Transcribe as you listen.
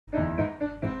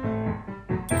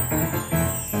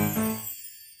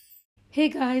Hey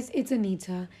guys, it's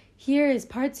Anita. Here is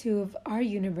part 2 of our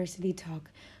university talk,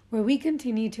 where we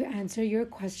continue to answer your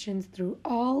questions through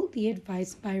all the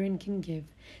advice Byron can give.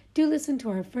 Do listen to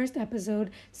our first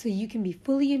episode so you can be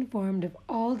fully informed of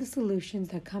all the solutions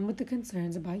that come with the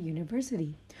concerns about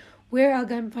university. We're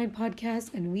Algam Fine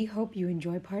Podcast, and we hope you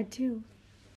enjoy part 2.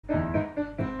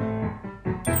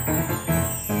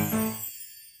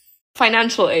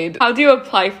 Financial aid. How do you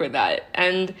apply for that?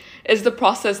 And is the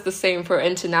process the same for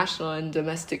international and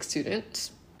domestic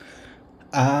students?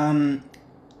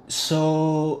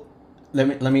 So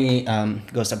let me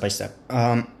go step by step.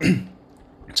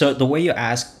 So the way you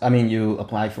you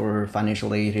apply for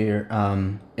financial aid here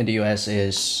in the U.S.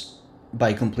 is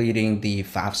by completing the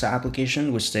FAFSA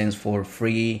application, which stands for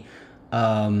free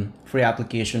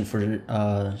application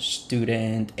for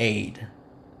student aid.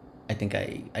 I think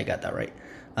I got that right.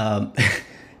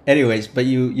 Anyways, but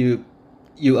you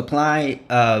apply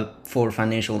for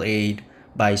financial aid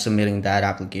by submitting that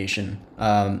application.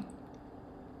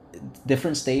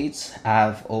 Different states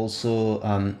have also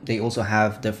they also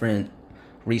have different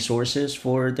resources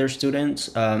for their students.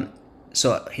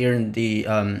 So here in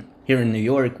New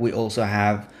York, we also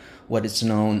have what is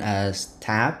known as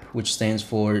TAP, which stands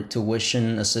for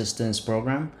Tuition Assistance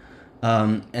Program,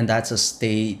 and that's a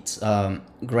state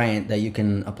grant that you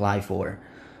can apply for.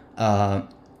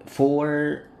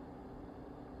 For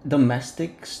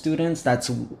domestic students, that's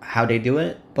how they do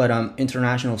it, but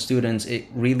international students, it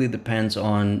really depends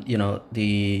on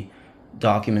the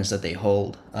documents that they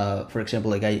hold. For example,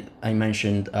 like I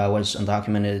mentioned, I was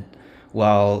undocumented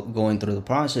while going through the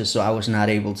process, so I was not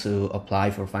able to apply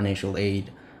for financial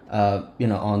aid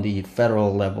on the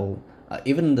federal level,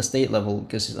 even the state level,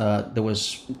 because there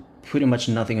was pretty much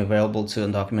nothing available to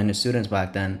undocumented students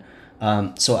back then.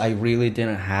 So I really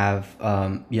didn't have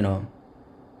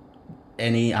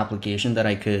any application that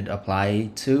I could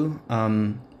apply to,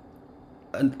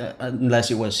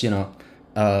 unless it was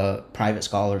private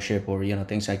scholarship or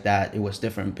things like that. It was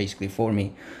different basically for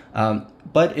me.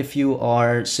 But if you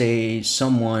are, say,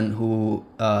 someone who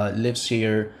lives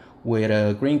here with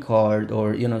a green card,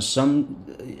 or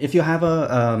if you have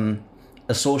a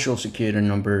social security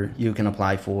number, you can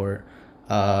apply for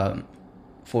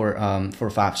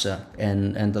FAFSA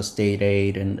and the state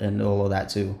aid and all of that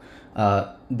too.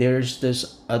 There's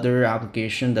this other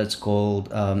application that's called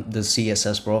the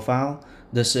CSS profile.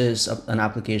 This is an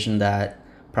application that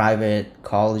private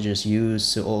colleges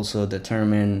use to also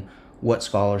determine what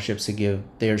scholarships to give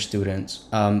their students.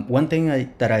 One thing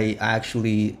that I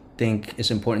actually think is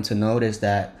important to note is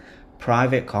that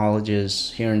private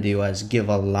colleges here in the U.S. give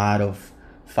a lot of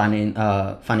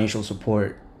financial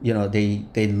support.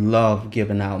 They love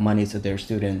giving out money to their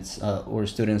students or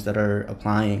students that are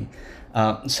applying.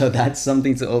 So that's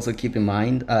something to also keep in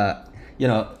mind.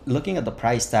 Looking at the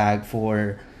price tag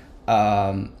for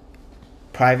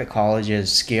private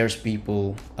colleges scares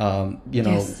people,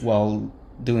 Yes. while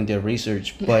doing their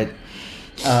research. But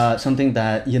something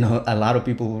that a lot of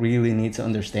people really need to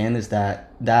understand is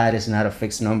that is not a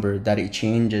fixed number, that it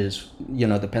changes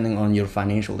depending on your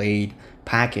financial aid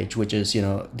package, which is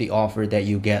the offer that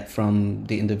you get from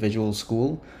the individual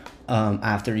school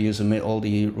after you submit all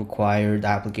the required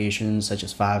applications such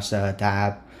as FAFSA,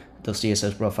 TAP, the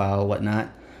CSS profile, whatnot.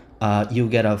 You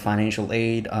get a financial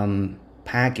aid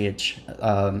package.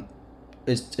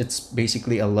 It's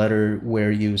basically a letter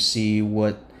where you see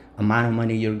what amount of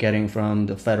money you're getting from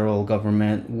the federal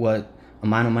government, what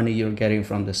amount of money you're getting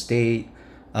from the state,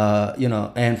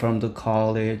 and from the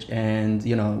college, and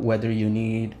whether you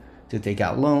need to take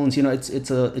out loans.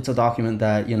 It's a document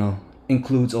that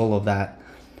includes all of that.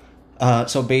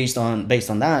 So based on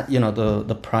that,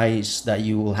 the price that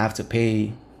you will have to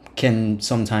pay can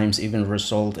sometimes even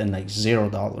result in like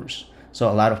 $0. So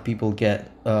a lot of people get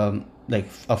like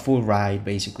a full ride,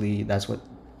 basically. That's what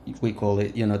we call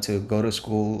it, to go to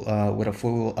school with a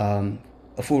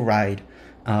full ride,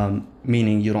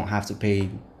 meaning you don't have to pay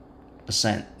a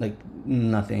cent, like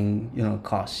nothing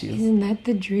costs you. Isn't that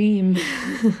the dream?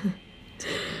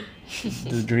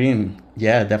 The dream,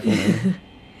 yeah, definitely.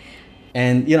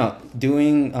 And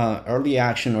doing early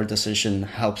action or decision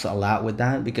helps a lot with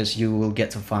that, because you will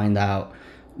get to find out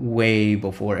way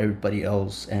before everybody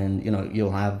else, and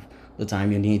you'll have the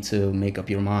time you need to make up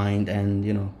your mind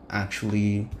and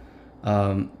actually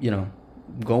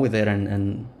go with it,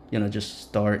 and just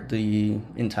start the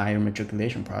entire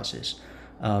matriculation process.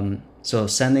 So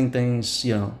sending things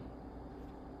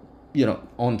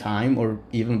on time or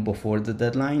even before the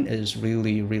deadline is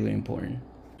really, really important.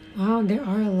 Wow, there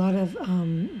are a lot of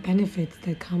benefits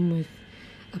that come with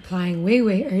applying way,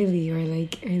 way early, or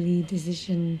like early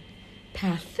decision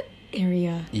path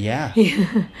area. Yeah.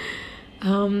 Yeah.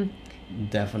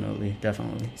 Definitely.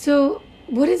 So,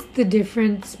 what is the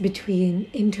difference between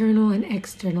internal and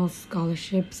external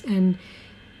scholarships, and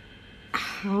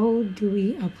how do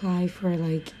we apply for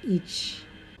like each?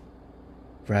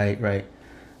 Right.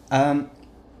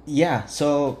 Yeah,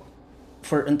 so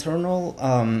for internal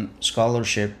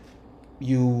scholarship,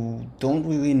 you don't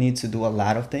really need to do a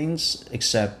lot of things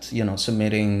except,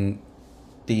 submitting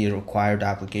the required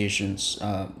applications,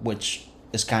 which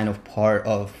is kind of part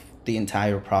of the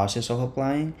entire process of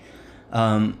applying.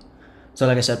 So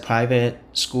like I said, private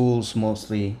schools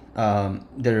mostly,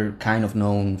 they're kind of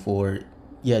known for,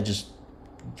 just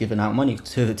giving out money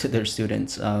to their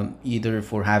students, either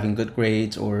for having good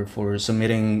grades or for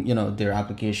submitting, their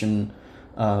application,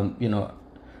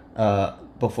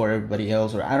 before everybody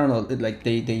else, or I don't know, like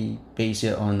they base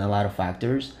it on a lot of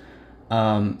factors.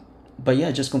 But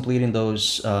yeah, just completing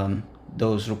those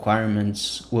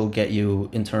requirements will get you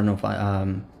internal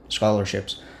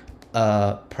scholarships.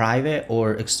 Private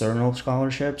or external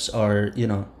scholarships are,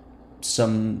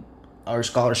 some are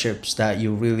scholarships that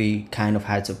you really kind of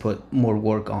had to put more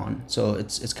work on. So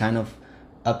it's kind of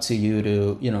up to you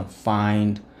to,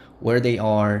 find where they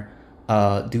are,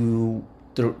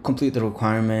 complete the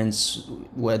requirements,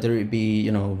 whether it be,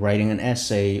 writing an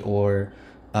essay or,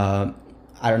 I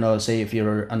don't know, say if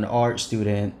you're an art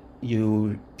student,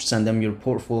 you send them your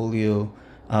portfolio.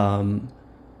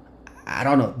 I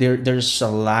don't know. There's a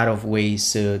lot of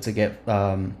ways to get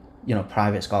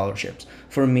private scholarships.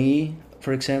 For me,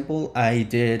 for example, I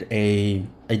did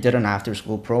an after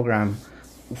school program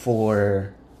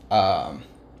for,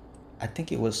 I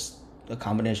think it was a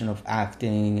combination of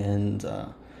acting and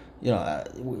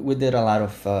we did a lot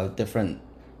of different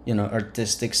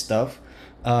artistic stuff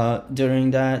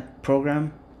during that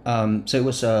program. So it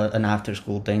was an after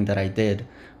school thing that I did,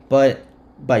 but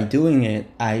by doing it,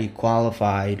 I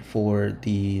qualified for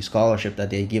the scholarship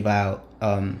that they give out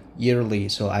yearly.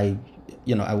 So I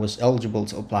was eligible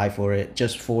to apply for it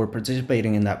just for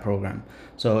participating in that program.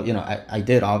 So I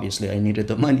did, obviously I needed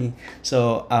the money.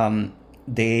 So I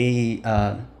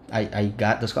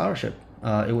got the scholarship.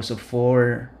 It was a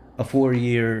 4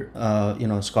 year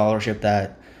scholarship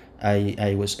that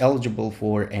I was eligible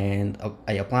for, and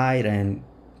I applied and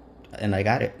I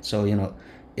got it. So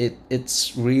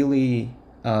it's really,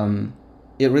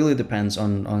 it really depends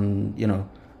on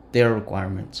their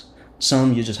requirements.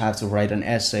 Some you just have to write an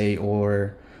essay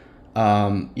or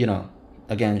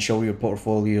again, show your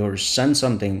portfolio or send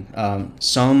something.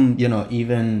 Some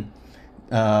even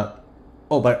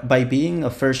but by being a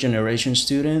first generation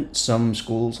student, some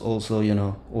schools also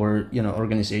or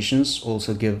organizations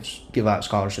also give out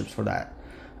scholarships for that.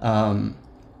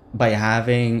 By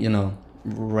having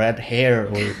red hair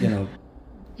or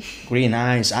green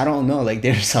eyes, I don't know, like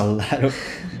there's a lot of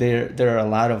there are a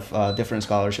lot of different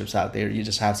scholarships out there. You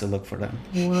just have to look for them.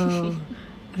 Wow,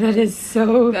 that is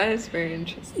very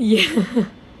interesting. Yeah.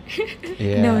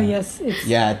 Yeah. No, yes,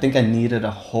 I think I needed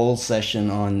a whole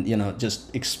session on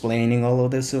just explaining all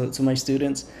of this to my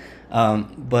students.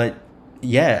 But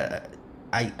yeah,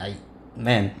 I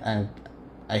man,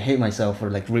 I hate myself for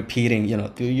like repeating,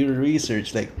 do your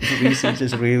research. Like research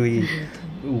is really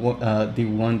the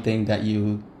one thing that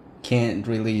you can't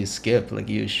really skip. Like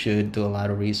you should do a lot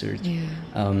of research. Yeah.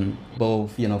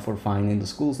 Both for finding the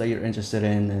schools that you're interested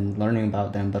in and learning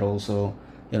about them, but also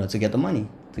to get the money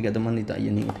that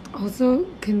you need. Also,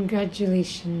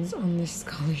 congratulations on this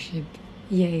scholarship.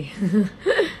 Yay.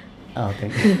 Oh,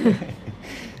 thank you.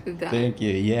 Thank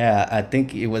you. Yeah, I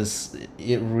think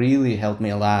it really helped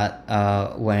me a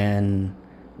lot when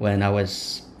I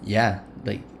was,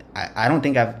 like I don't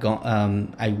think I've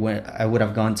gone I would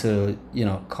have gone to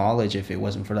college if it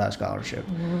wasn't for that scholarship.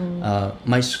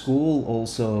 My school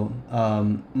also,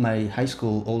 my high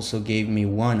school also gave me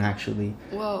one, actually.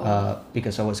 Whoa.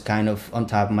 Because I was kind of on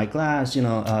top of my class,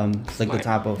 like the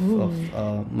top of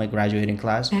my graduating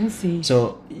class. Fancy.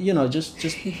 So just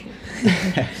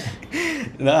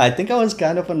no, I think I was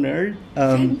kind of a nerd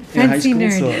in high Fancy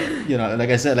school. nerd. So like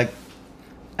I said, like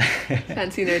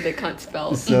Fancy nerd that can't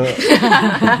spell. so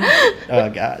oh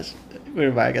gosh,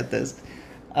 we're back at this.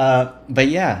 But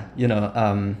yeah,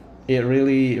 it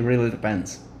really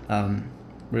depends.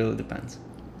 Really depends.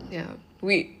 Yeah.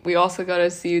 We also gotta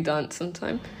see you dance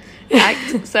sometime.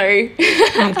 Act. Sorry.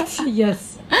 Act,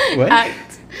 yes. What?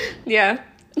 Act. Yeah.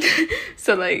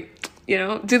 So like,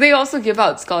 do they also give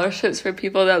out scholarships for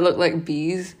people that look like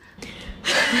bees?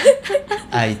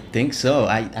 I think so.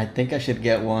 I think I should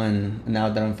get one now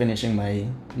that I'm finishing my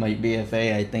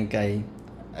BFA. I think I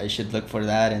should look for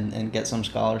that and get some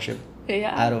scholarship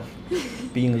out of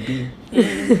being a bee.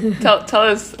 Tell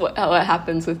us what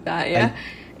happens with that. Yeah.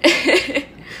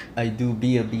 I do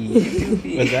be a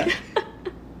bee. What's that?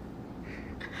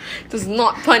 This is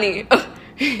not funny.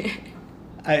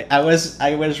 I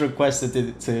was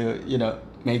requested to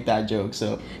make that joke,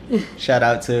 so shout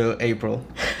out to April.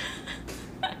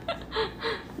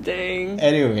 Dang.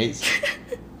 Anyways,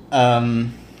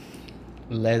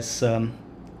 let's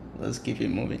keep it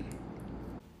moving.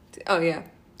 Oh yeah,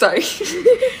 sorry.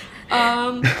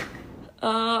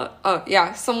 Oh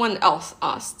yeah, someone else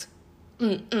asked.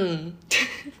 Do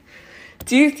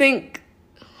you think?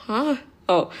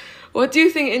 What do you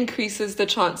think increases the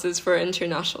chances for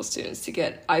international students to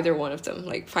get either one of them,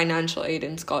 like financial aid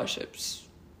and scholarships,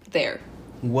 there?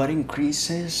 What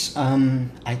increases?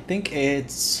 I think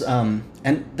it's and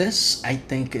this I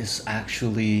think is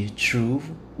actually true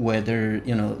whether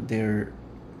they're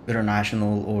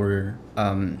international or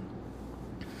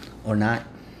not,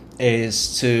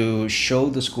 is to show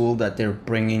the school that they're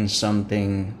bringing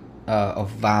something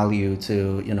of value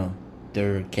to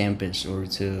their campus or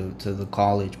to the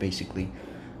college basically.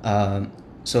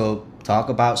 So talk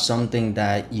about something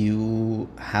that you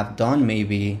have done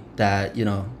maybe that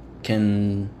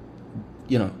can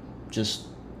just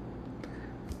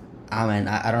I don't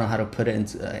know how to put it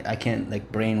into I can't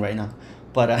like brain right now,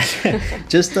 but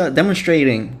just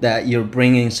demonstrating that you're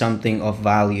bringing something of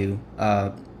value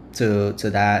to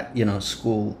that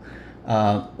school,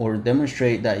 or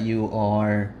demonstrate that you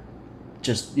are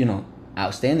just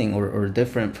outstanding or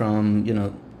different from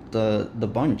the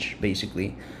bunch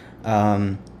basically.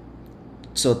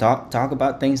 So talk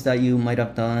about things that you might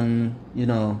have done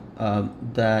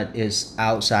that is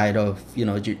outside of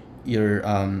your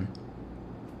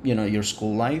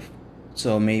school life.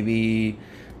 So maybe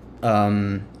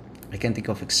I can't think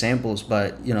of examples,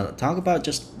 but talk about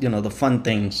just the fun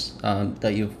things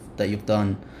that you've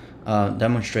done.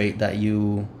 Demonstrate that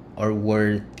you are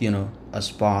worth a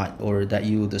spot, or that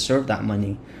you deserve that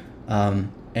money,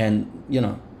 and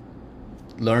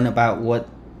learn about what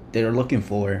they're looking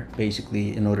for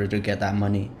basically in order to get that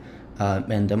money,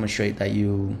 and demonstrate that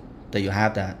you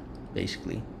have that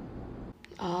basically.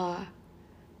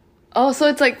 Oh, so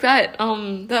it's like that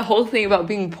that whole thing about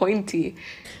being pointy,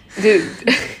 dude.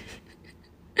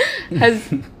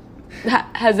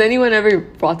 Has anyone ever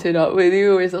brought it up with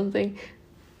you or something?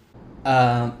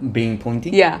 Being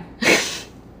pointy? Yeah.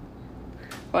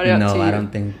 No, I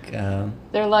don't think.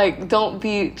 They're like, don't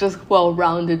be just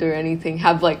well-rounded or anything.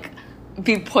 Have like,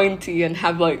 be pointy and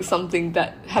have like something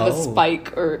that have a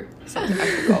spike or something. I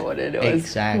forgot what it was.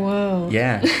 Exactly. Whoa.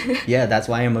 Yeah. That's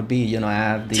why I'm a bee. I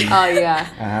have the. Oh yeah.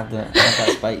 I have that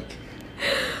spike.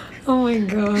 Oh my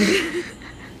god.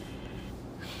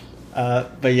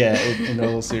 But yeah, in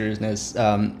all seriousness,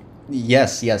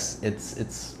 yes,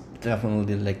 it's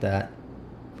definitely like that,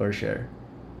 for sure.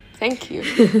 Thank you.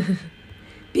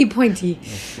 Be pointy.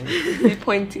 Be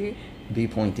pointy. Be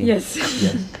pointy. Yes.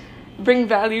 Yes. Bring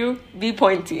value. Be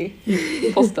pointy.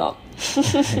 Full stop.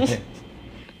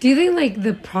 Do you think like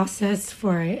the process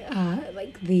for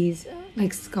like these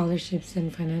like scholarships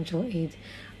and financial aid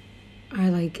are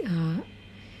like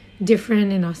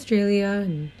different in Australia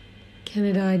and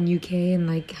Canada and UK, and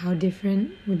like how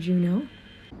different would you know?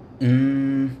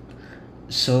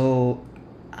 So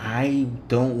I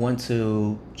don't want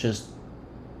to just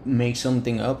make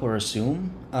something up or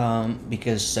assume,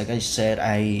 because like I said,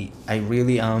 I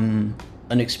really am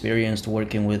unexperienced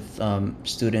working with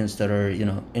students that are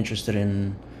interested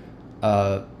in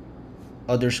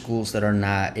other schools that are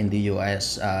not in the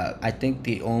US. I think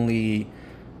the only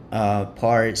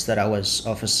parts that I was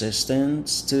of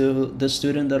assistance to the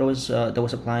student that was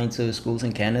applying to schools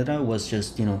in Canada was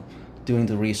just doing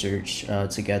the research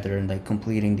together and like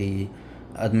completing the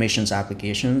admissions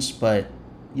applications. But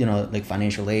like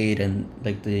financial aid and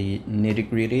like the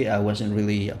nitty-gritty, I wasn't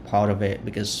really a part of it,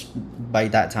 because by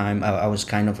that time I was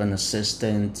kind of an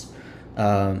assistant,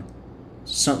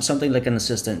 something like an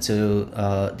assistant to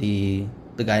the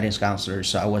guidance counselor.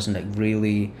 So I wasn't like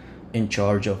really in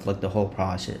charge of like the whole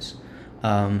process.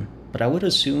 But I would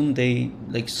assume they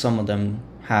like some of them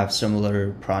have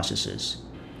similar processes.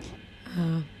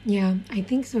 Yeah, I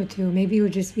think so too. Maybe it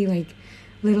would just be like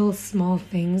little small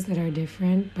things that are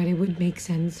different, but it would make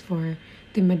sense for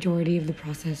the majority of the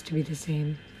process to be the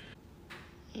same.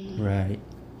 Right.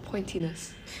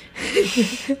 Pointiness.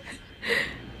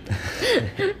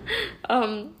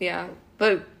 Yeah,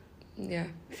 but yeah,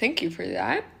 thank you for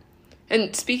that.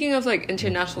 And speaking of like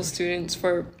international students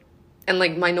and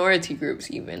like minority groups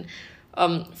even,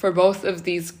 for both of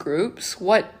these groups,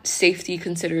 what safety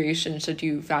considerations should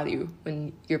you value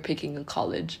when you're picking a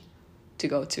college to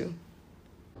go to?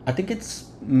 I think it's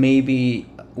maybe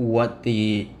what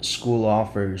the school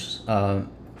offers.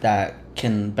 that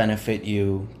can benefit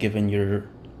you given your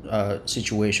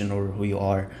situation or who you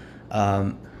are.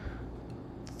 Um,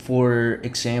 for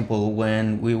example,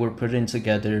 when we were putting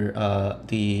together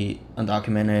the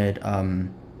undocumented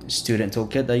student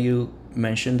toolkit that you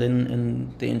mentioned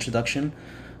in the introduction,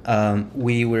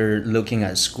 we were looking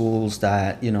at schools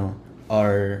that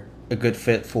are a good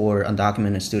fit for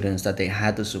undocumented students, that they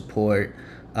had the support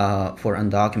for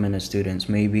undocumented students,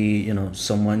 maybe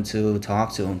someone to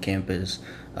talk to on campus,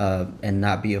 and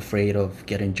not be afraid of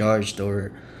getting judged,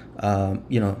 or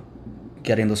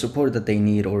getting the support that they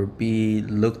need, or be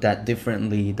looked at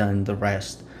differently than the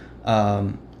rest.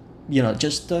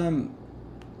 Just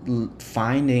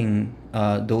finding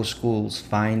those schools,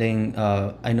 finding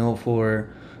I know for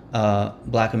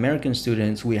Black American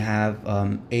students, we have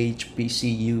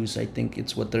HBCUs, I think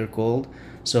it's what they're called.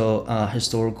 So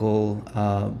historical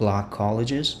Black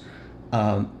colleges,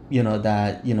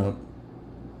 that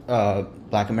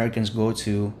Black Americans go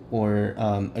to, or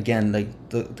again, like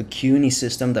the CUNY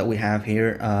system that we have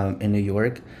here in New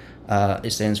York.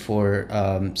 It stands for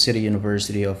City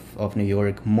University of New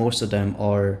York. Most of them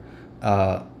are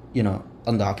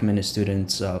undocumented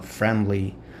students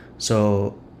friendly.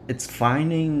 So it's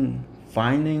finding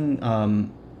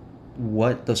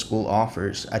what the school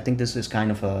offers. I think this is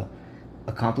kind of a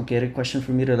complicated question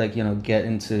for me to get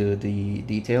into the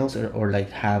details, or like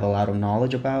have a lot of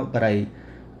knowledge about, but I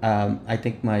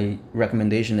think my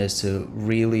recommendation is to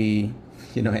really,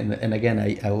 and again,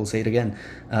 I will say it again,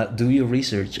 do your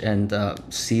research and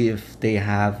see if they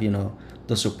have,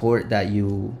 the support that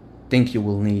you think you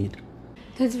will need.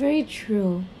 That's very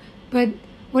true. But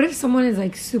what if someone is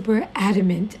like super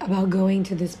adamant about going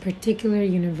to this particular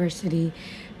university,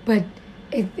 but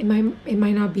it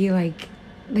might not be like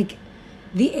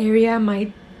the area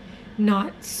might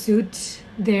not suit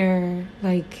their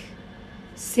like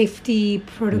safety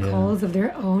protocols of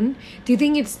their own? Do you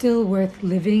think it's still worth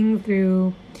living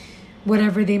through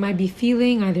whatever they might be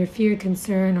feeling, either fear,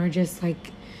 concern, or just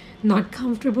like not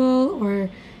comfortable? Or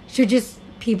should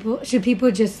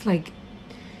people just like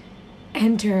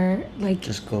enter, like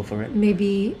just go for it?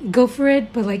 Maybe go for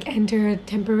it, but like enter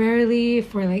temporarily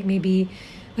for like maybe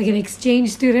like an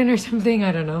exchange student or something.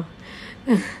 I don't know.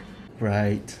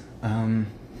 Right.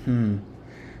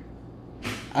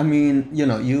 I mean,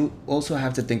 you also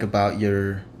have to think about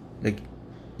your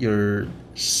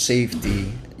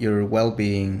safety, your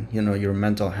well-being, your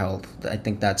mental health. I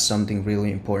think that's something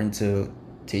really important to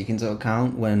take into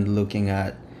account when looking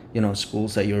at,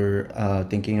 schools that you're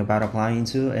thinking about applying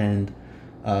to, and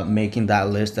making that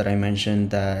list that I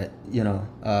mentioned that,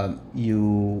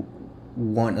 you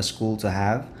want a school to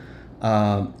have.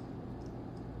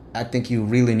 I think you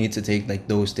really need to take like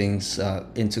those things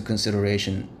into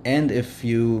consideration. And if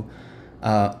you,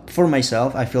 for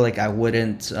myself, I feel like I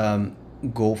wouldn't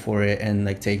go for it and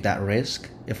like take that risk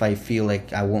if I feel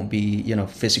like I won't be,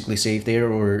 physically safe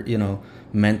there, or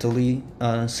mentally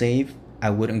safe. I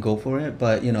wouldn't go for it.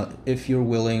 But if you're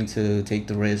willing to take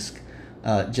the risk,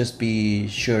 just be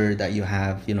sure that you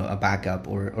have a backup,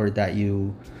 or that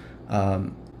you.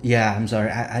 Yeah, I'm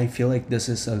sorry. I feel like this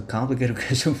is a complicated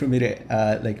question for me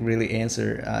to like really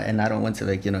answer, and I don't want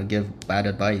to give bad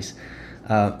advice.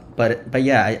 But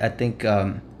yeah, I think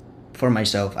for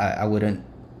myself, I wouldn't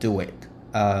do it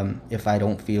if I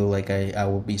don't feel like I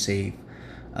will be safe.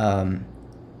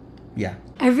 Yeah.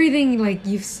 Everything like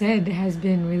you've said has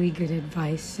been really good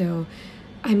advice. So,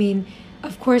 I mean,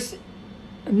 of course,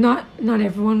 not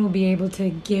everyone will be able to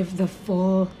give the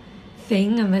full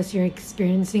thing unless you're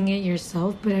experiencing it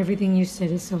yourself, but everything you said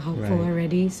is so helpful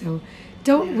already, so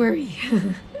don't worry.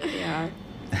 Yeah.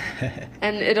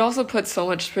 And it also puts so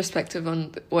much perspective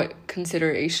on what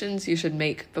considerations you should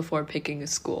make before picking a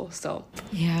school. So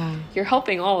yeah, you're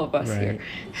helping all of us here.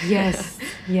 Yes.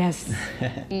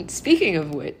 And speaking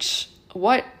of which,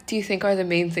 what do you think are the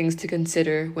main things to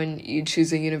consider when you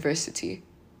choose a university,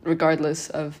 regardless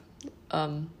of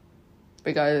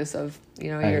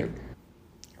your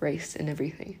race and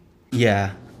everything?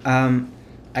 Yeah.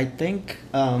 I think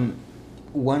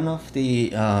one of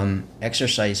the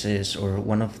exercises, or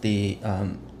one of the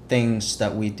things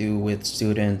that we do with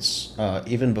students,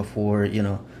 even before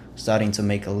starting to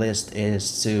make a list,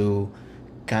 is to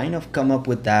kind of come up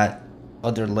with that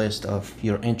other list of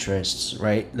your interests,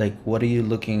 right? Like what are you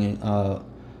looking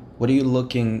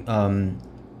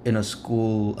in a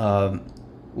school,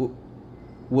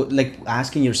 like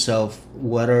asking yourself,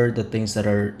 what are the things that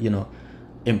are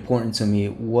important to me?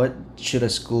 What should a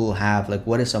school have? Like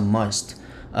what is a must?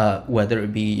 Whether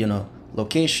it be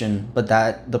location, but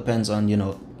that depends on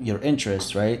your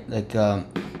interests, right? Like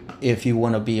if you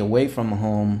want to be away from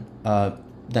home,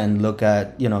 then look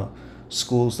at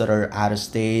schools that are out of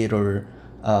state, or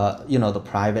the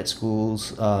private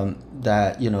schools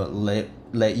that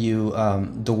let you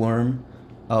dorm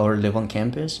or live on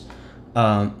campus.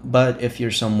 But if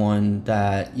you're someone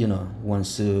that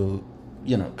wants to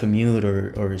commute,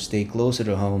 or stay closer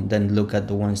to home, then look at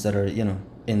the ones that are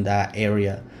in that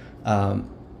area.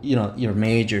 Your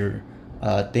major,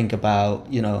 think about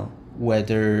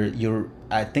whether you're,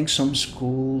 I think some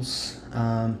schools,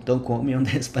 don't quote me on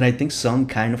this, but I think some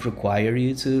kind of require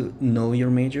you to know your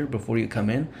major before you come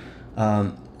in.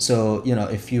 So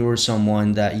if you're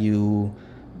someone that you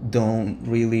don't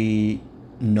really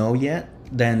know yet,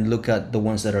 then look at the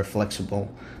ones that are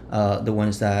flexible, the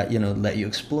ones that let you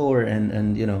explore,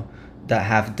 and that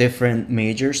have different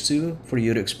majors too for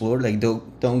you to explore. Like,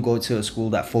 don't go to a school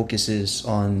that focuses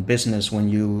on business when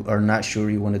you are not sure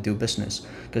you want to do business,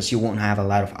 because you won't have a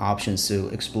lot of options to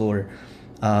explore.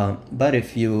 But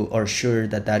if you are sure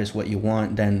that that is what you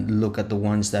want, then look at the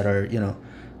ones that are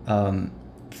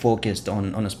focused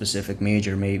on a specific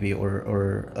major, maybe,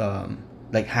 or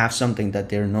like have something that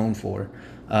they're known for.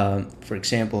 For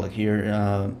example, like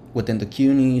here within the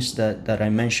CUNYs that I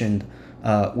mentioned,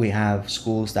 we have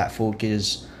schools that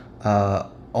focus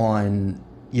on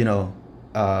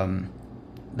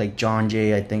like John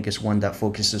Jay, I think, is one that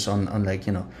focuses on like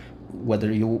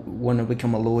whether you want to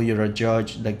become a lawyer or a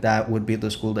judge. Like, that would be the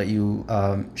school that you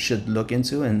should look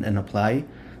into and apply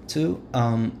to.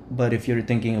 But if you're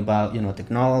thinking about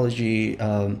technology,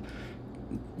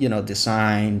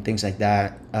 design, things like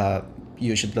that,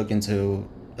 you should look into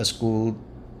a school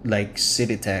like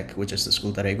City Tech, which is the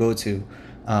school that I go to.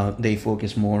 They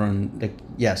focus more on, like,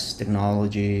 yes,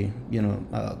 technology,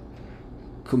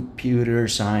 computer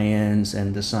science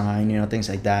and design, things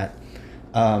like that.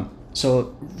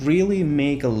 So really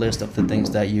make a list of the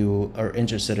things that you are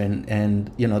interested in,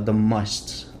 and the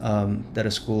musts that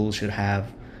a school should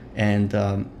have, and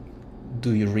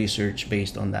do your research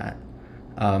based on that.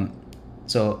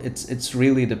 So it's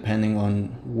really depending on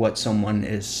what someone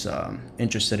is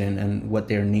interested in and what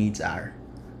their needs are,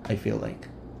 I feel like.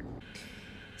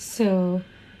 So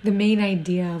the main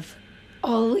idea of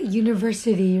all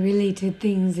university-related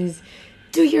things is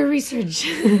do your research.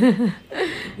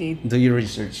 Do your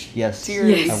research, yes. Do your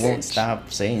research. I won't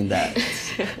stop saying that.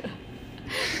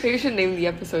 Maybe you should name the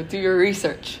episode "Do Your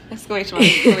Research!" Exclamation mark!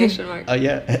 Exclamation mark! Oh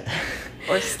yeah.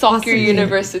 Or stalk your Possibly.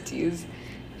 universities.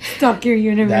 Stalk your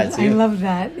universe. That's I it. love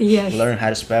that. Yes. Learn how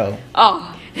to spell.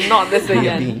 Oh, not this B.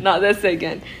 again! Not this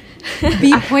again!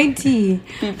 Be pointy.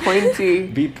 Be pointy.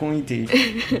 Be pointy.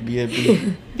 Be a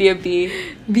bee. Be a bee.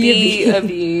 Be a a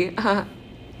bee.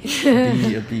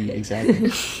 Be a bee.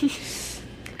 Exactly.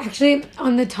 Actually,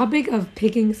 on the topic of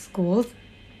picking schools,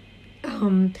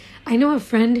 I know a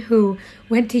friend who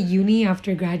went to uni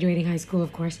after graduating high school,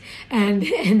 of course, and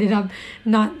ended up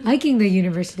not liking the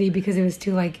university because it was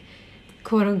too, like,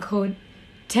 quote unquote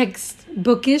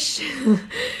textbookish.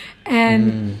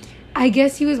 And I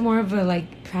guess he was more of a,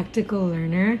 like, practical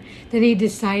learner. Then he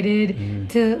decided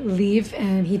to leave,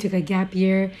 and he took a gap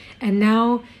year, and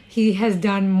now he has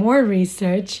done more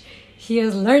research. He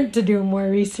has learned to do more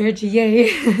research,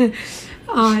 yay,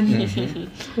 on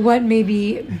what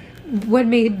may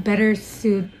better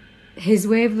suit his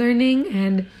way of learning,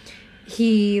 and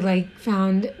he, like,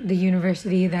 found the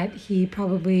university that he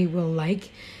probably will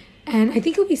like. And I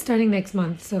think he'll be starting next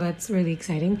month, so that's really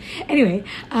exciting. Anyway,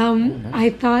 I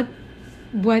thought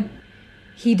what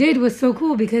he did was so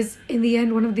cool, because in the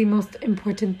end, one of the most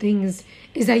important things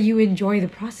is that you enjoy the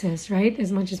process, right?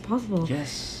 As much as possible.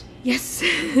 Yes. Yes.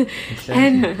 Exactly.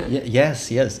 And yes.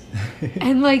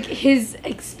 and, like, his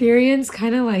experience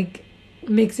kind of, like,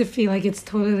 makes it feel like it's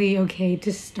totally okay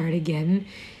to start again.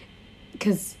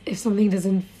 Because if something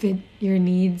doesn't fit your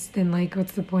needs, then, like,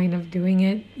 what's the point of doing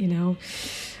it,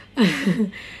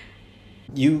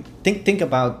 You think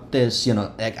about this,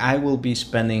 like, I will be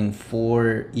spending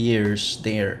 4 years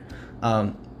there.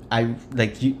 I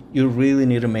like you really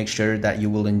need to make sure that you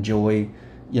will enjoy,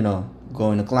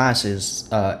 going to classes,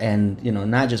 and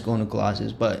not just going to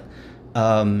classes, but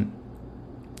the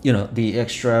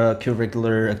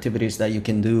extracurricular activities that you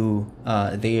can do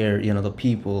there, the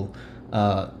people,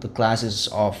 the classes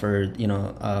offered,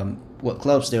 what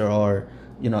clubs there are,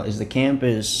 is the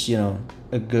campus,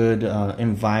 a good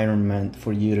environment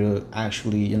for you to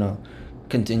actually,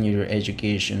 continue your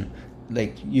education.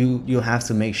 Like, you have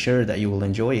to make sure that you will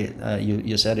enjoy it.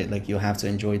 You said it, like, you have to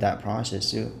enjoy that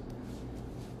process too.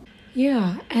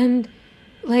 Yeah, and,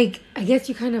 like, I guess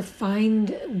you kind of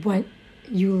find what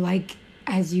you like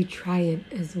as you try it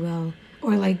as well,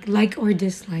 or like or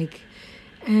dislike.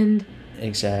 And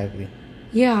Exactly.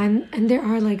 yeah, and there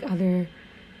are, like, other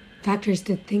factors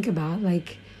to think about,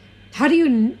 like, How do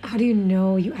you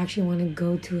know you actually want to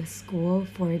go to a school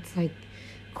for its like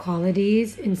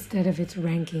qualities instead of its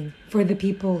ranking? For the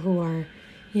people who are,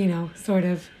 sort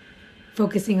of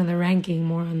focusing on the ranking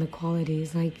more on the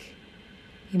qualities, like,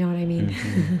 you know what I mean?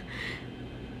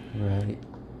 Right.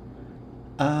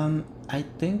 I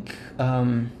think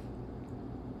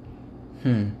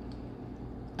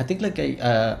I think like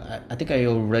I think I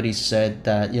already said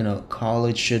that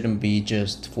college shouldn't be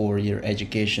just for your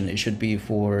education. It should be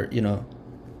for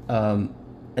an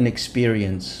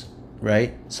experience,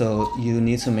 right? So you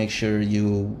need to make sure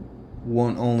you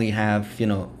won't only have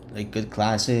like good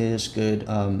classes, good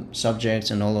subjects,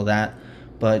 and all of that,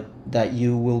 but that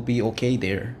you will be okay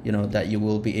there. That you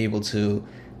will be able to,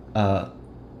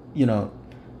 you know,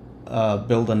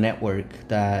 build a network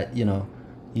that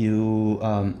you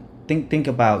think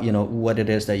about what it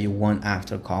is that you want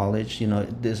after college.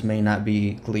 This may not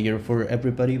be clear for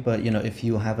everybody, but if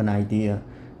you have an idea,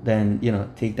 then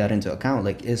take that into account.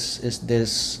 Like, is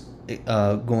this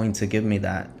going to give me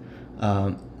that?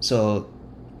 So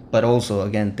but also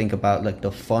again, think about like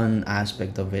the fun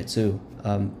aspect of it too.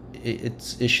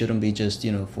 It shouldn't be just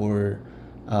for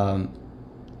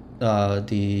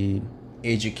the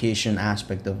education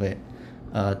aspect of it.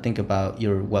 Think about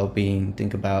your well-being,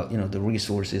 think about the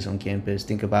resources on campus,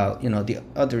 think about the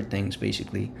other things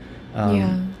basically.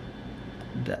 Yeah.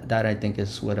 That I think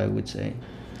is what I would say.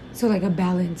 So like a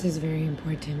balance is very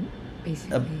important,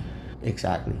 basically.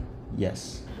 Exactly,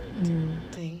 yes.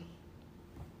 Thing.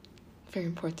 Very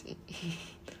important.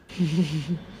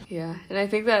 Yeah, and I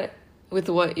think that with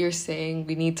what you're saying,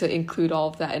 we need to include all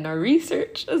of that in our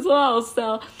research as well.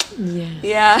 So Yes.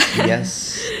 yeah.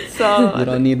 Yes. So You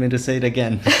don't need me to say it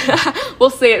again. we'll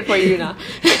say it for you now.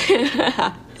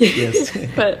 Yes.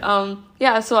 But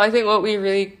yeah, so I think what we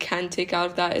really can take out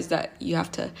of that is that you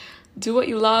have to do what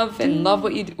you love and love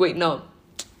what you do. Wait, no,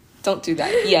 don't do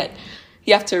that yet.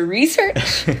 You have to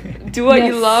research, do what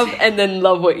you Yes. love, and then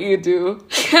love what you do.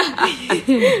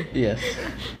 Yes.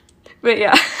 But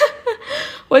yeah,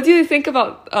 what do you think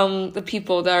about the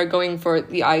people that are going for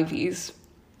the Ivies,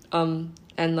 and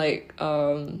like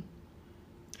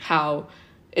how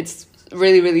it's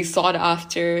really, really sought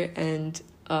after, and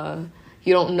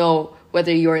you don't know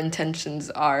whether your intentions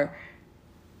are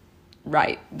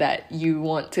right, that you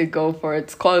want to go for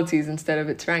its qualities instead of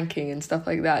its ranking and stuff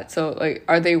like that. So like,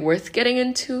 are they worth getting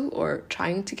into or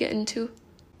trying to get into?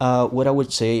 What I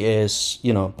would say is,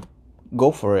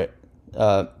 go for it.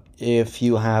 If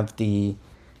you have the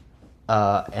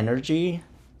energy,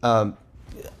 I'll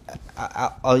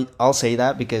say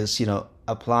that because,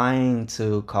 applying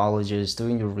to colleges,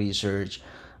 doing your research,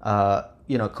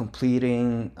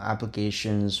 completing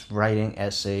applications, writing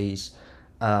essays,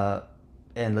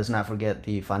 and let's not forget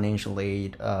the financial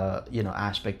aid,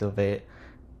 aspect of it.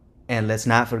 And let's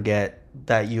not forget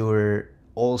that you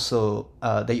also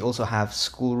have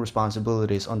school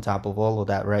responsibilities on top of all of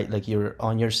that, right? Like, you're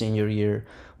on your senior year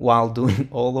while doing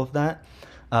all of that.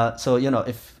 So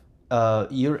if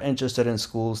you're interested in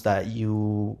schools that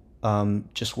you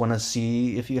just want to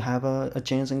see if you have a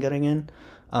chance in getting in,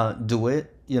 do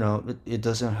it. It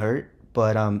doesn't hurt.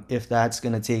 But if that's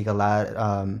gonna take a lot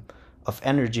of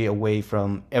energy away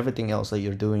from everything else that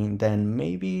you're doing, then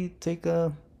maybe take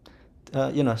a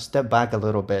step back a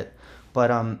little bit. But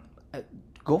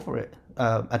go for it.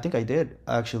 I think I did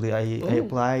actually. I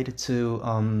applied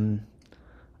to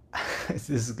this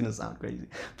is gonna sound crazy,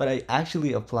 but I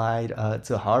actually applied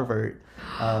to Harvard.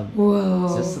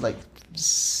 Whoa. Just to, like,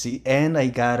 see, and I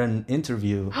got an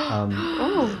interview.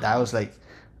 That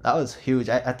was huge.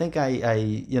 I think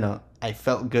I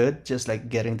felt good just like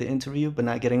getting the interview but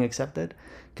not getting accepted,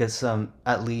 because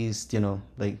at least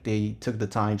like they took the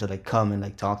time to like come and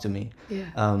like talk to me.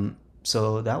 Yeah.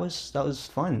 So that was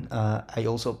fun. I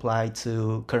also applied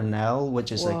to Cornell,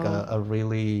 which is like a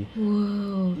really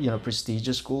Whoa.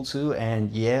 prestigious school too,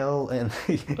 and Yale. And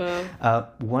Wow.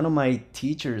 one of my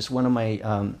teachers,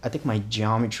 I think my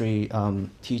geometry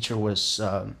teacher was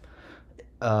an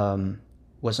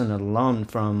alum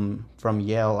from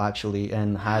Yale actually,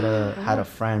 and had a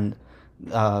friend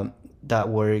that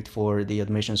worked for the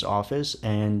admissions office,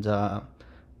 and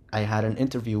I had an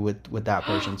interview with that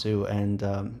person too, and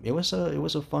it was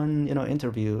a fun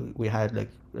interview. We had like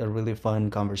a really fun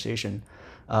conversation.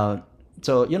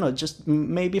 So just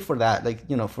maybe for that, like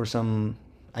for some,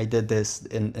 I did this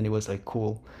and it was like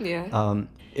cool. Yeah.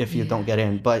 If you don't get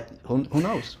in, but who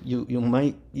knows? You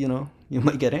might you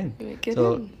might get in. You might get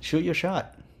so in. shoot your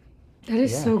shot. That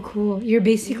is Yeah. so cool. You're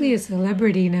basically a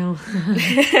celebrity now.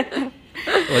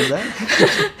 Was that?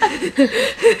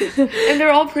 And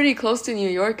they're all pretty close to New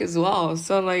York as well.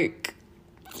 So like,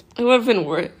 it would have been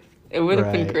worth It would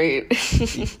have been Right.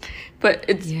 great. But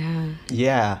it's,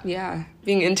 Yeah. yeah,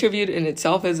 being interviewed in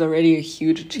itself is already a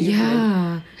huge achievement.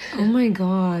 Yeah. Oh my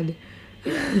God.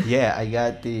 Yeah, I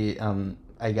got the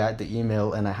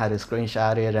email and I had to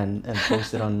screenshot it and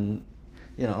post it on,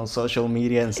 on social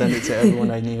media and send it to everyone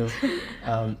I knew.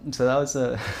 So that was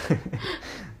a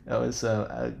that was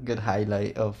a good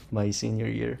highlight of my senior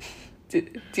year. Do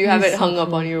you have That's it so hung up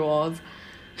cool. on your walls?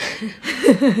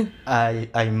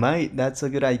 I might. That's a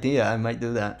good idea. I might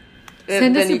do that.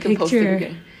 Send us Then a you can post it picture.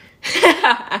 again.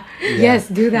 Yes,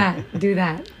 do that. Do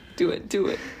that. Do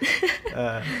it.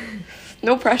 Uh,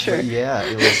 No pressure. but yeah,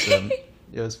 it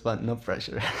was fun. No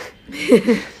pressure.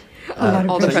 A lot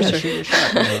all of the So yeah, pressure. pressure. shoot your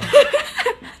shot.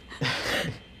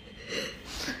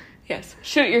 Yes,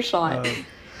 shoot your shot.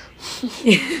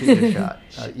 Shoot your shot.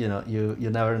 You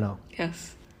never know.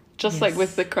 Yes, just like with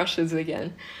Yes. the crushes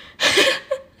again.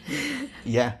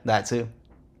 Yeah, that too.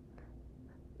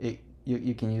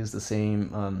 You can use the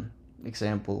same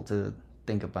example to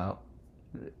think about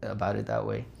it that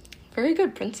way. Very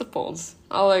good principles.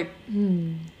 I'll like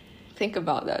think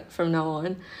about that from now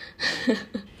on.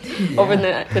 Over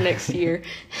the next year.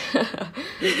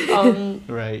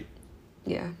 Right.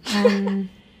 Yeah.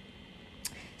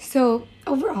 So,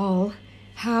 overall,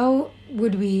 how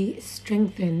would we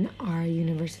strengthen our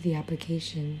university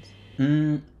applications?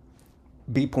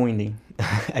 Be pointy.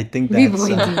 I think Be that's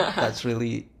pointy. that's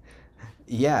really,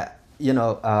 yeah.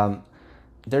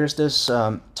 There's this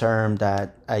term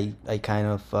that I kind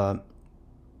of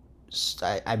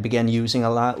I began using a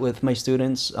lot with my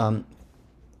students.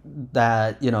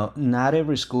 That not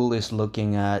every school is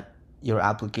looking at your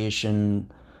application,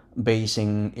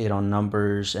 basing it on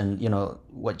numbers and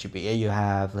what GPA you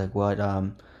have, like what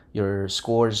your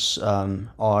scores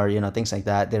are, things like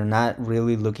that. They're not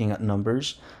really looking at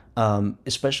numbers.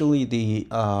 Especially the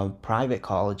private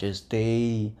colleges,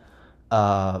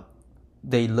 uh,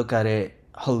 they look at it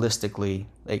holistically.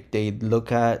 Like they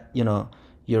look at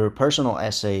your personal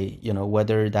essay,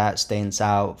 whether that stands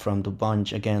out from the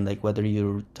bunch, again, like whether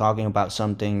you're talking about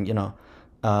something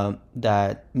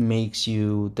that makes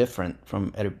you different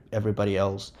from everybody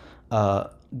else.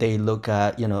 They look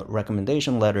at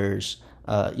recommendation letters,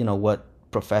 what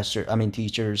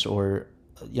teachers, or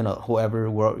whoever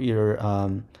wrote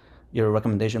your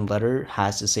recommendation letter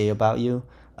has to say about you.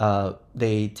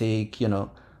 They take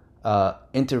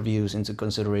interviews into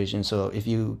consideration. So if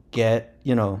you get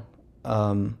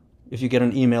an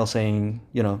email saying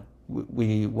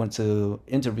we want to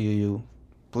interview you,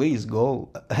 please go.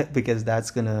 Because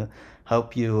that's gonna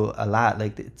help you a lot.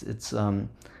 Like it's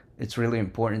really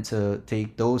important to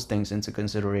take those things into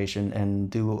consideration and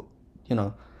do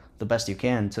the best you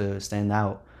can to stand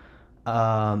out.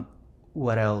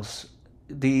 What else?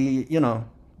 The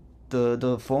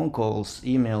phone calls,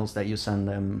 emails that you send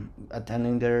them,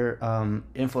 attending their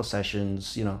info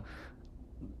sessions,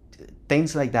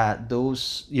 things like that.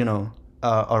 Those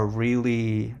are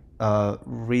really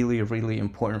really really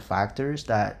important factors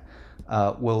that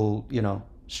will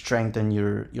strengthen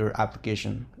your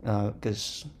application,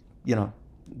 because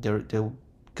they'll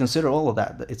consider all of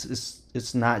that.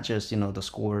 It's not just the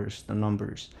scores, the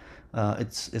numbers.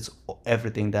 It's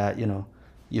everything that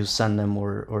you send them,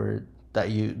 or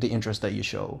the interest that you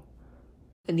show.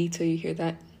 Anita, you hear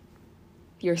that?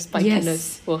 Your spikiness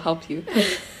Yes. will help you.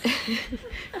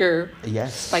 Your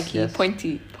Yes. spiky, yes.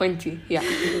 pointy, yeah.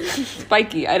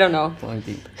 Spiky, I don't know.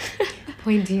 Pointy.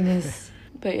 Pointiness.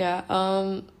 But yeah,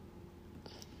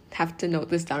 have to note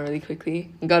this down really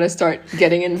quickly. Gotta start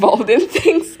getting involved in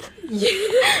things.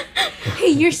 Hey,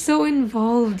 you're so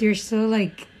involved. You're so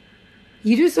like,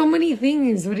 you do so many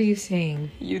things. What are you saying?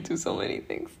 You do so many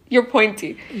things. You're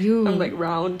pointy. You. I'm like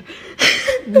round.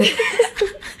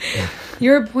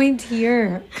 You're a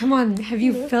pointier. Come on, have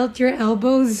you felt your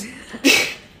elbows?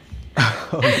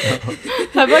 Oh, no.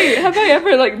 Have I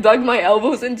ever like dug my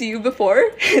elbows into you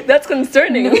before? That's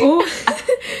concerning. No.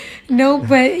 No,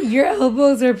 but your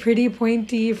elbows are pretty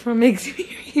pointy from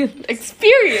experience.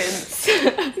 Experience.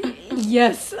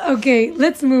 Yes. Okay,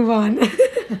 let's move on.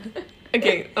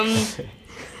 Okay.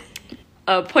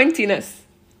 Pointiness.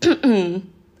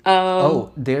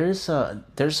 Oh, there's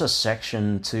a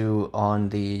section too on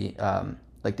the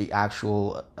like the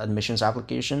actual admissions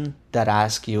application that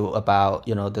asks you about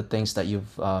the things that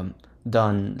you've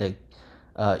done, like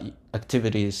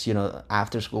activities,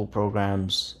 after school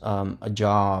programs, a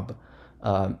job,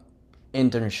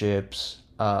 internships,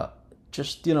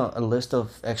 just a list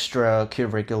of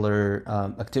extracurricular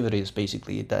activities,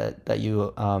 basically, that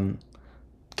you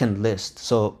can list.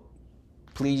 So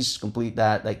please complete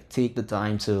that. Like, take the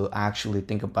time to actually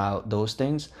think about those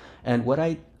things. And what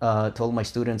I told my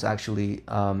students, actually,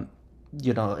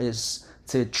 is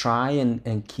to try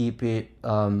and keep it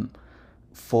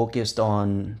focused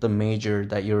on the major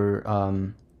that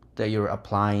you're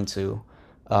applying to.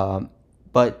 um,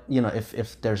 but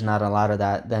if there's not a lot of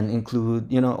that, then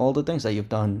include all the things that you've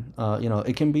done.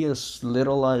 It can be as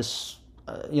little as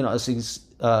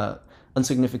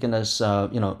insignificant as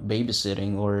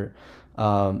babysitting, or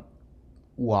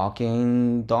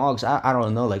walking dogs. I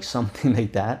don't know, like something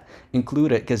like that.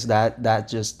 Include it, because that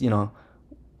just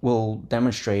will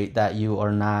demonstrate that you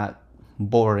are not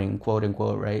boring, quote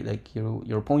unquote, right? Like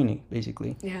you're pointy,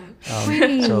 basically. Yeah.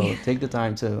 So take the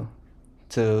time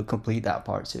to complete that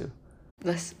part too.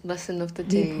 Lesson of the Be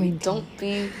day: pointy. don't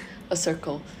be a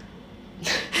circle.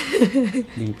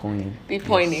 Be pointy. Be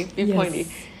pointy. Yes. Be Yes. pointy.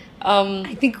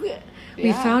 I think we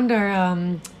Yeah. found our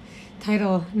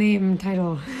title.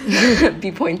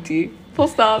 Be pointy. Full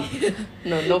stop.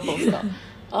 No full stop.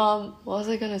 What was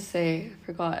I gonna say? I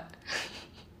forgot.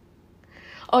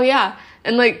 Oh yeah,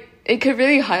 and like it could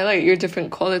really highlight your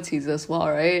different qualities as well,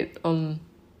 right?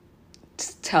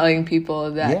 Telling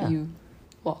people that Yeah. you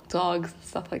walk dogs and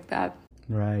stuff like that.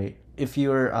 Right. If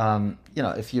you're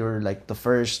if you're like the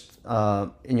first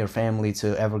in your family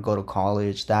to ever go to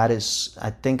college, that is,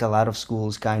 I think a lot of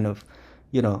schools kind of,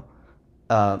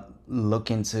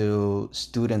 look into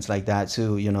students like that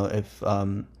too. If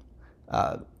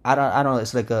I don't know,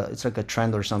 it's like a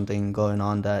trend or something going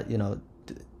on, that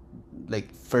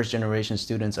like first generation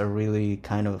students are really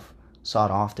kind of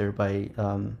sought after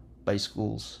by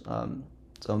schools.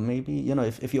 So maybe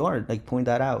if you are, like, point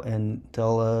that out and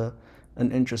tell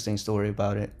an interesting story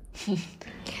about it.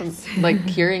 Like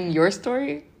hearing your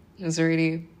story is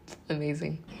really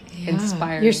amazing,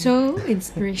 inspiring. You're so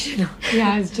inspirational.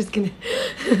 Yeah, I was just gonna.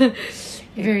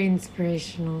 Very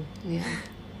inspirational. Yeah.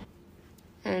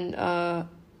 And oh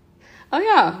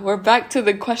yeah, we're back to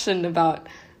the question about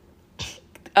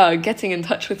getting in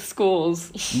touch with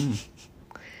schools.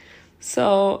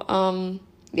 So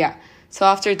yeah. So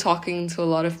after talking to a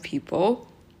lot of people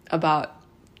about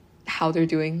how they're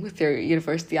doing with their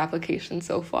university application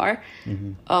so far,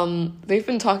 they've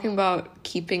been talking about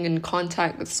keeping in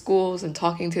contact with schools and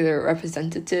talking to their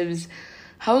representatives.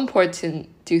 How important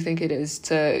do you think it is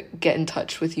to get in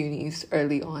touch with unis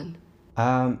early on?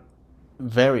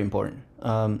 Very important.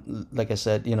 Like I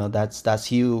said,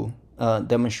 that's you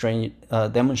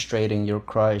demonstrating your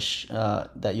crush,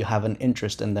 that you have an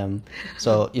interest in them.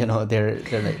 So they're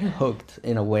like hooked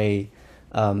in a way.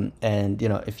 And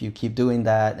if you keep doing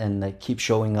that and like keep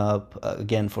showing up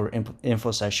again for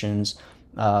info sessions,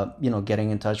 getting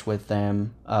in touch with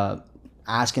them,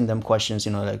 asking them questions,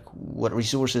 like, what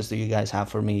resources do you guys have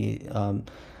for me?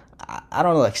 I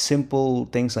don't know, like simple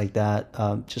things like that.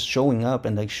 Just showing up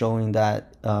and like showing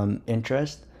that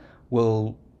interest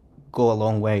will go a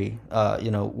long way,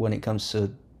 when it comes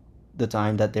to the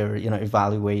time that they're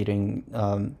evaluating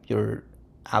your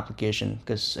application.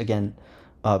 Because again,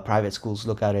 private schools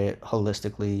look at it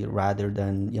holistically rather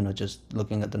than just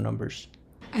looking at the numbers.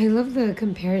 I love the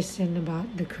comparison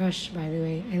about the crush, by the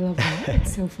way. I love that.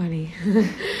 It's so funny.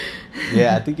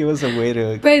 Yeah, I think it was a way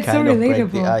to But it's so kind of break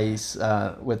the relatable. ice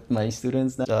with my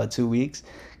students, 2 weeks,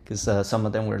 because some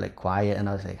of them were like quiet, and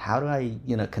I was like, how do I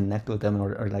connect with them,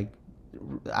 or like,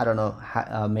 I don't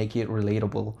know, make it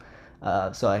relatable.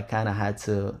 So I kind of had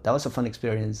to. That was a fun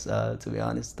experience, to be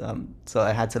honest. So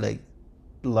I had to like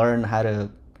learn how to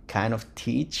kind of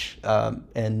teach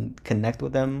and connect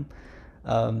with them,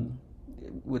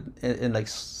 in like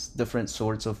different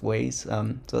sorts of ways.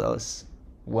 So that was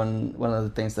one of the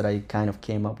things that I kind of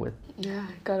came up with. Yeah,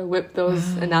 gotta whip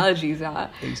those analogies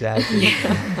out. Exactly.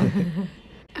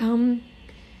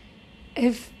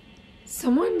 If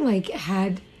someone like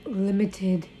had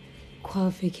limited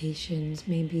qualifications,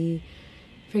 maybe,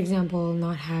 for example,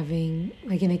 not having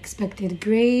like an expected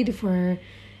grade for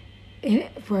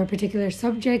a particular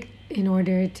subject in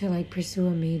order to like pursue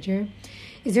a major,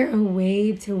 is there a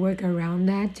way to work around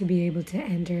that to be able to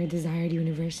enter a desired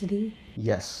university?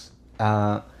 Yes.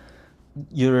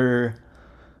 Your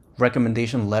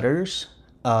recommendation letters,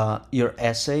 your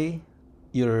essay,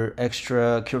 your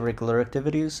extracurricular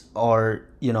activities are,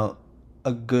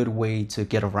 a good way to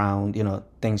get around,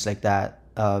 things like that.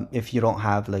 If you don't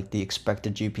have like the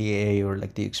expected GPA or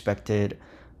like the expected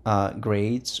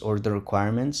grades or the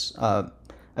requirements. I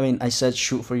mean, I said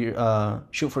shoot for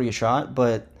your shot,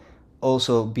 but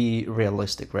also be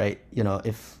realistic, right?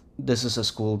 If this is a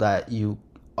school that you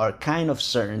are kind of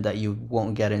certain that you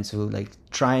won't get into, like,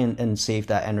 try and save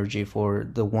that energy for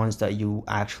the ones that you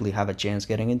actually have a chance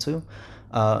getting into.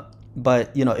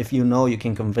 But if you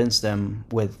can convince them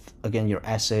with, again, your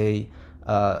essay,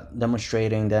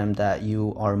 demonstrating them that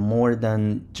you are more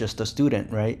than just a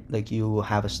student, right? Like you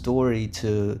have a story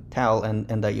to tell,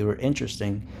 and that you're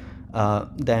interesting,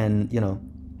 then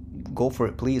go for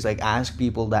it, please. Like ask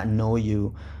people that know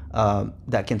you,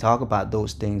 that can talk about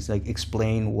those things, like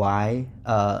explain why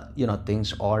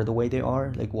things are the way they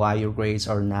are, like why your grades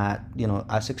are not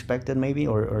as expected maybe,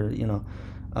 or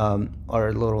are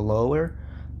a little lower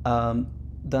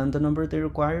than the number they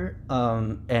require,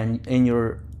 and in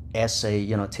your essay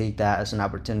take that as an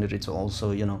opportunity to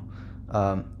also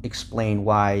explain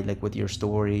why, like with your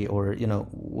story, or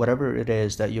whatever it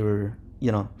is that you're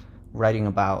writing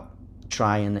about.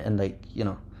 Try and like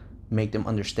make them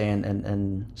understand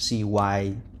and see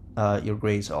why your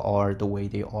grades are the way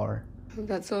they are.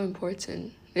 That's so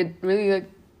important. It really like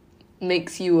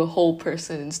makes you a whole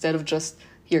person instead of just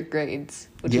your grades,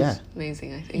 which is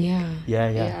amazing, I think.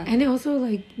 Yeah. And it also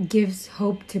like gives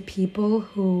hope to people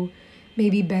who may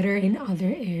be better in other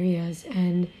areas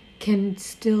and can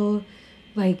still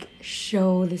like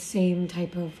show the same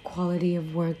type of quality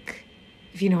of work,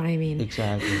 if you know what I mean.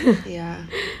 Exactly. Yeah.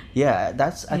 Yeah,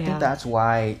 I think that's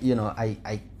why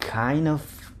I kind of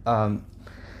I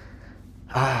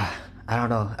don't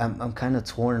know, I'm kind of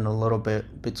torn a little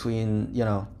bit between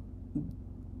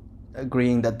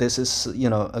agreeing that this is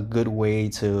a good way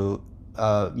to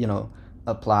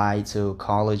apply to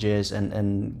colleges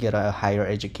and get a higher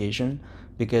education,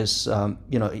 because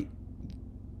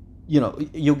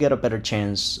you'll get a better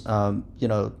chance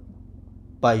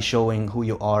by showing who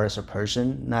you are as a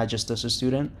person, not just as a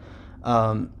student.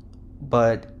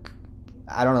 But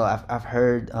I don't know, I've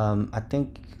heard I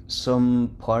think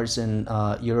some parts in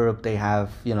Europe, they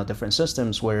have different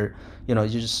systems where you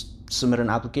just submit an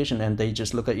application and they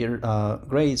just look at your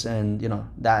grades, and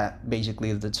that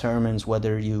basically determines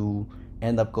whether you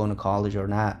end up going to college or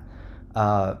not,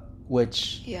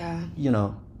 which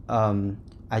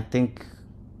I think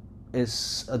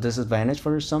is a disadvantage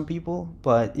for some people.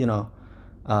 But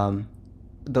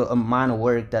the amount of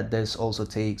work that this also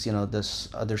takes, this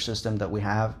other system that we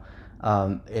have,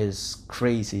 is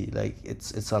crazy. Like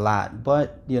it's a lot,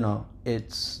 but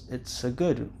it's a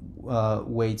good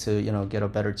way to get a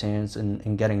better chance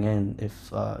in getting in,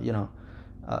 if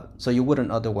so you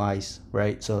wouldn't otherwise,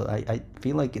 right? So I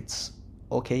feel like it's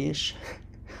okay-ish.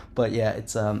 But yeah,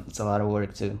 it's a lot of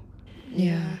work too.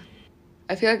 Yeah,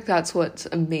 I feel like that's what's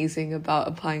amazing about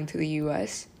applying to the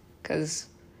US, because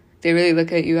they really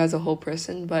look at you as a whole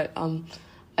person. But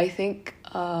I think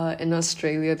in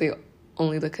Australia they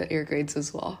only look at your grades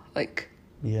as well, like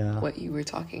what you were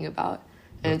talking about.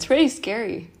 And it's pretty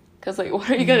scary, because like what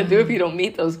are you gonna do if you don't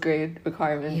meet those grade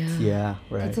requirements? Yeah,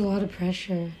 right. That's a lot of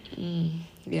pressure.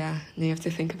 Yeah, and you have to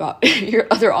think about your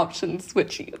other options,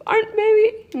 which you aren't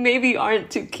maybe aren't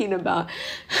too keen about.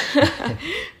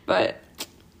 But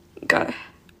God,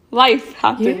 life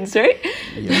happens, right?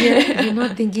 You're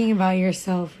not thinking about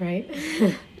yourself, right?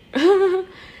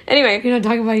 Anyway, you're not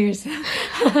talking about yourself.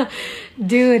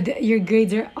 Dude, your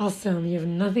grades are awesome. You have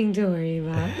nothing to worry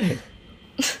about.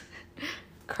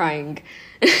 Crying.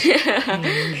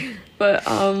 But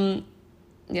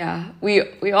yeah,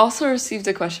 we also received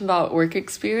a question about work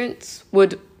experience.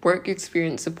 Would work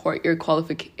experience support your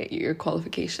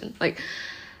qualification? Like,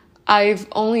 I've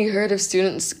only heard of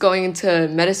students going into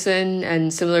medicine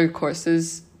and similar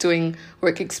courses doing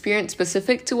work experience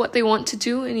specific to what they want to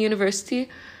do in university.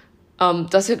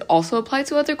 Does it also apply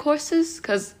to other courses?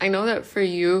 Because I know that for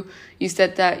you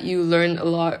said that you learn a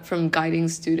lot from guiding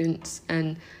students,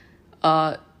 and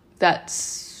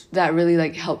that really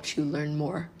like helped you learn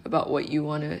more about what you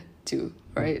want to do,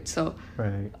 right? So,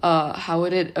 right. How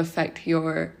would it affect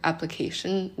your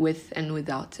application with and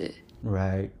without it?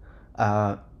 Right.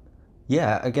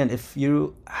 Yeah, again, if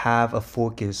you have a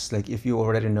focus, like if you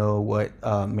already know what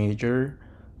major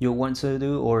you want to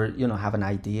do, or have an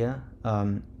idea,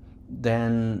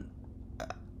 then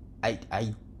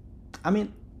I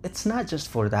mean, it's not just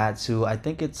for that too. I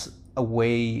think it's a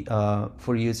way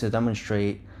for you to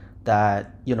demonstrate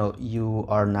that you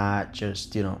are not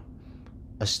just a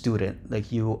student.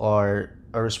 Like you are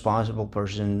a responsible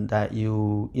person, that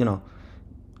you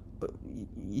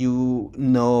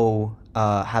know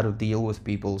how to deal with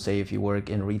people. Say if you work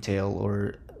in retail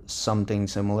or something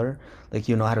similar, like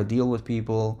you know how to deal with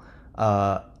people,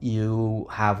 you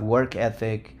have work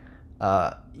ethic.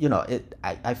 I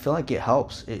feel like it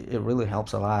helps. It really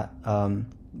helps a lot,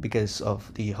 because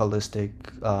of the holistic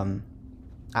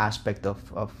aspect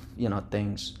of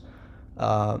things.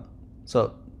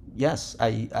 So yes,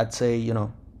 I'd say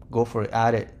go for it,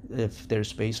 add it if there's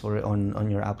space for it on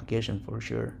your application, for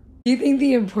sure. Do you think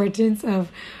the importance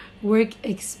of work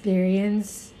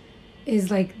experience is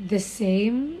like the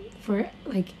same for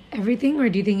like everything, or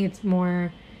do you think it's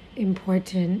more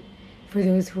important for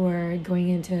those who are going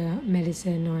into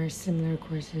medicine or similar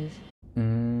courses?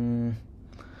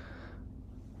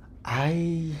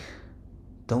 I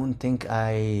don't think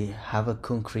I have a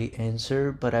concrete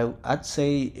answer, but I'd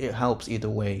say it helps either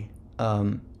way.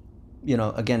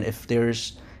 Again, if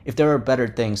there are better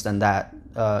things than that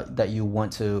that you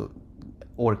want to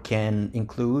or can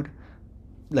include,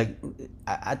 like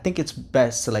I think it's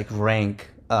best to like rank,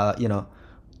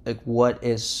 like what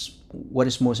is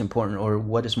most important or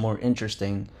what is more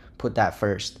interesting. Put that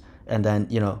first, and then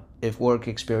if work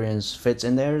experience fits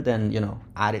in there, then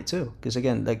add it too. Because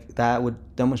again, like that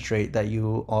would demonstrate that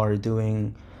you are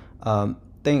doing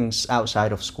things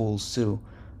outside of schools too.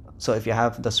 So if you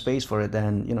have the space for it,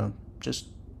 then just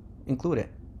include it.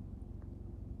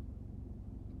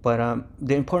 But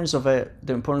the importance of it,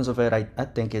 I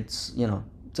think it's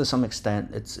to some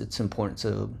extent it's important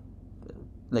to,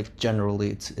 like, generally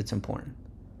it's important.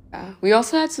 Yeah. We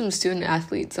also had some student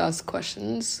athletes ask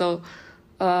questions. So,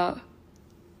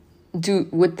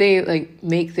 would they like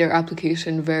make their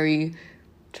application very,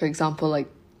 for example,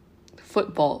 like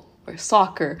football or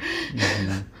soccer,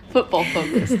 football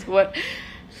focused? What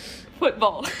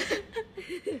football?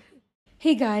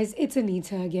 Hey guys, it's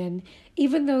Anita again.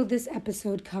 Even though this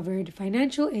episode covered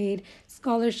financial aid,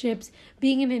 scholarships,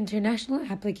 being an international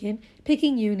applicant,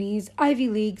 picking unis, Ivy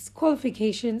Leagues,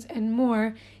 qualifications, and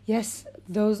more, yes,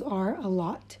 those are a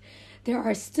lot. There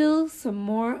are still some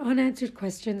more unanswered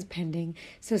questions pending,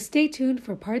 so stay tuned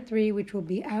for part 3, which will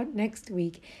be out next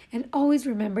week. And always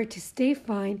remember to stay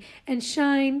fine and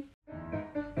shine.